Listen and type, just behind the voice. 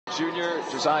Junior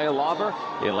Josiah Lauver.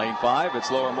 In lane 5, it's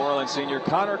Lower Moreland senior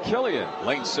Connor Killian.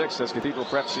 Lane 6, that's Cathedral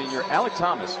Prep senior Alec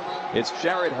Thomas. It's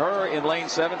Jared Herr in lane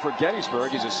 7 for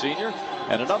Gettysburg. He's a senior.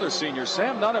 And another senior,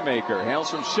 Sam Nunemaker, hails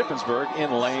from Shippensburg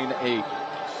in lane 8.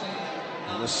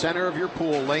 In the center of your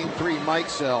pool, lane 3, Mike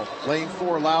Sell. Lane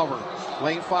 4, Lauver.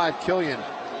 Lane 5, Killian.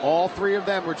 All three of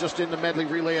them were just in the medley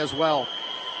relay as well.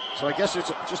 So I guess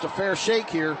it's just a fair shake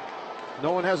here.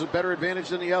 No one has a better advantage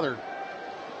than the other.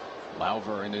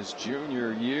 Lauver in his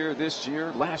junior year this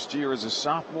year, last year as a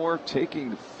sophomore,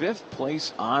 taking 5th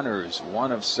place honors,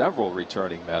 one of several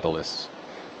returning medalists.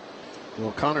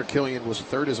 Well, Connor Killian was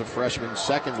 3rd as a freshman,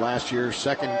 2nd last year,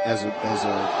 2nd as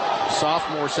a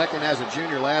sophomore, 2nd as a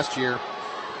junior last year.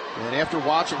 And after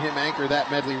watching him anchor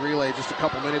that medley relay just a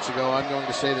couple minutes ago, I'm going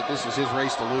to say that this is his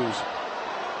race to lose.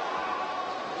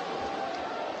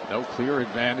 No clear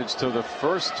advantage to the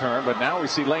first turn, but now we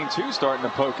see lane 2 starting to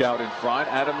poke out in front.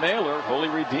 Adam Naylor, Holy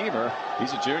Redeemer,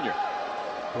 he's a junior.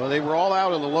 Well, they were all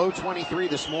out in the low 23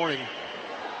 this morning.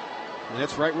 And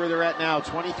that's right where they're at now.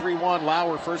 23-1,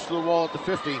 Lauer first to the wall at the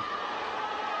 50.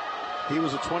 He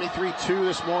was a 23-2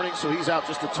 this morning, so he's out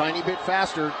just a tiny bit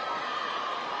faster.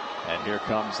 And here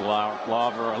comes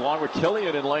Lauver along with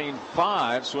Killian in lane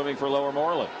 5, swimming for Lower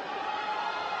Moreland.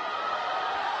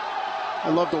 I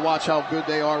love to watch how good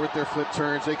they are with their flip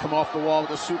turns. They come off the wall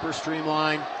with a super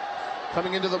streamline.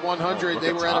 Coming into the 100,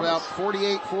 they were at about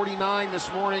 48-49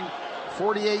 this morning.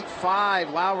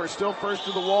 48-5. Lauer still first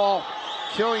to the wall.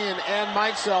 Killian and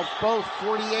Meitzelt both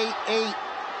 48-8.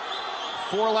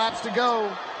 4 laps to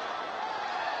go.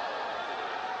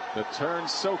 The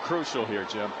turn's so crucial here,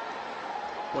 Jim.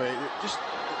 Boy, just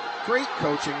great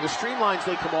coaching. The streamlines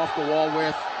they come off the wall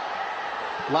with.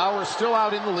 Lauer still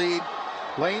out in the lead.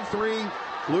 Lane 3,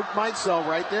 Luke Meitzel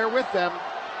right there with them.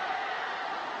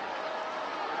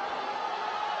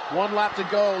 1 lap to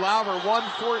go. Lauver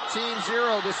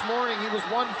 1:14.0 this morning. He was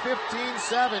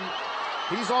 1:15.7.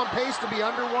 He's on pace to be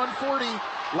under 140.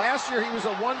 Last year he was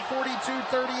a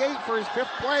 1:42.38 for his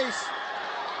 5th place.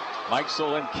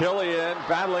 Meitzel and Killian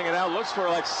battling it out. Looks for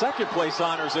like 2nd place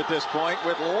honors at this point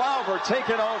with Lauver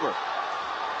taking over.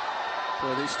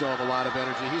 Boy, they still have a lot of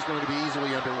energy. He's going to be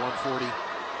easily under 140.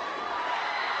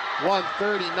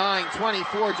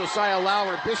 1:39.24, Josiah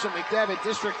Lauver, Bishop McDevitt,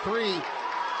 District 3.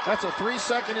 That's a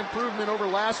 3-second improvement over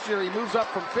last year. He moves up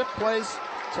from 5th place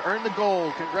to earn the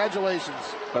gold.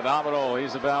 Congratulations. Phenomenal.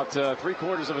 He's about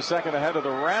 3/4 of a second ahead of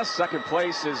the rest. 2nd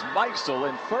place is Meitzel.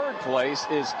 In 3rd place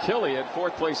is Killian.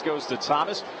 4th place goes to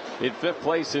Thomas. In 5th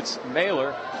place, it's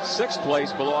Naylor. 6th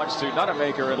place belongs to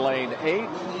Nunemaker in lane 8.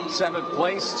 7th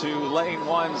place to lane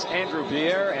 1's Andrew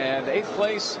Pierre. And 8th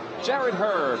place, Jared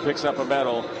Herr picks up a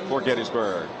medal for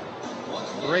Gettysburg.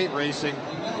 Great racing.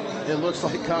 It looks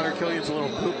like Connor Killian's a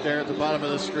little poop there at the bottom of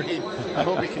the screen. I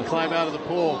hope he can climb out of the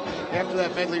pool. After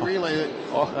that medley relay,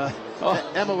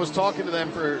 Emma was talking to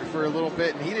them for a little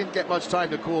bit, and he didn't get much time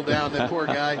to cool down, that poor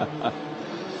guy.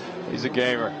 He's a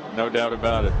gamer, no doubt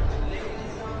about it.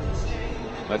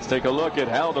 Let's take a look at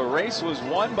how the race was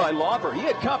won by Lauver. He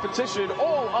had competition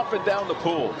all up and down the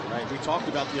pool. Right, we talked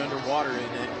about the underwater,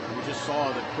 and we just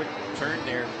saw the quick turn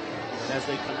there. As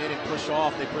they come in and push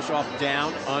off, they push off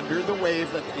down under the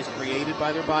wave that is created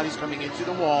by their bodies coming into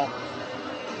the wall.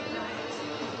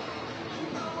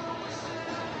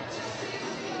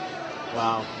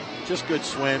 Wow, just good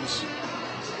swims.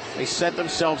 They set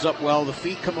themselves up well. The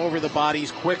feet come over the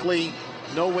bodies quickly.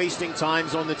 No wasting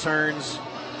times on the turns.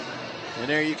 And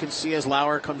there you can see as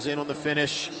Lauer comes in on the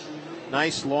finish.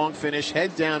 Nice long finish,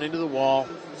 head down into the wall.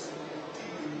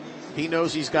 He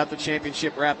knows he's got the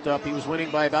championship wrapped up. He was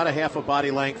winning by about a half a body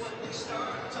length.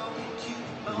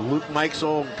 Luke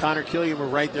Meitzel and Connor Killian were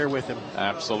right there with him.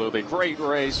 Absolutely. Great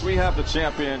race. We have the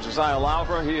champion, Josiah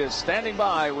Lauver. He is standing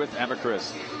by with Emma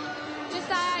Chris.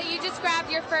 Josiah, you just grabbed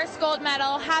your first gold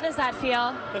medal. How does that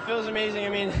feel? It feels amazing. I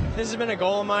mean, this has been a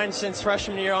goal of mine since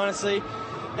freshman year, honestly.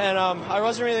 And I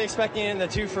wasn't really expecting it in the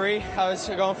 2 free. I was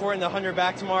going for it in the 100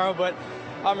 back tomorrow, but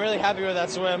I'm really happy with that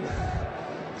swim.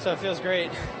 So it feels great.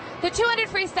 The 200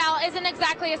 freestyle isn't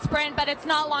exactly a sprint, but it's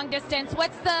not long distance.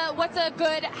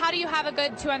 How do you have a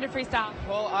good 200 freestyle?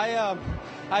 Well,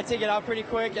 I take it out pretty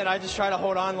quick, and I just try to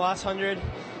hold on the last 100.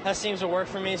 That seems to work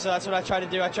for me, so that's what I try to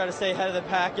do. I try to stay ahead of the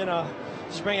pack and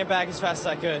just bring it back as fast as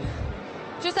I could.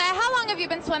 Josiah, how long have you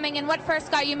been swimming, and what first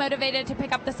got you motivated to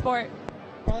pick up the sport?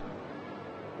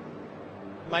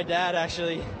 My dad,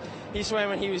 actually, he swam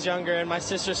when he was younger, and my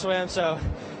sister swam, so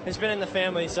it's been in the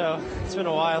family, so it's been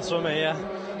a while swimming, yeah.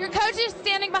 Your coach is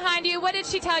standing behind you. What did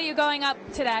she tell you going up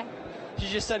today? She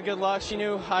just said good luck.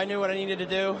 I knew what I needed to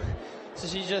do, so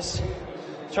she just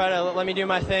tried to let me do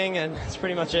my thing, and that's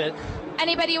pretty much it.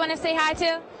 Anybody you want to say hi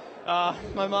to?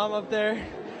 My mom up there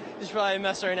is probably a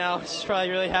mess right now. She's probably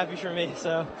really happy for me.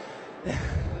 So.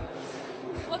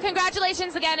 Well,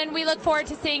 congratulations again, and we look forward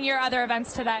to seeing your other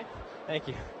events today. Thank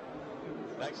you.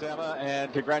 Thanks, Emma,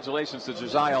 and congratulations to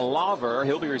Josiah Lauver.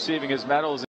 He'll be receiving his medals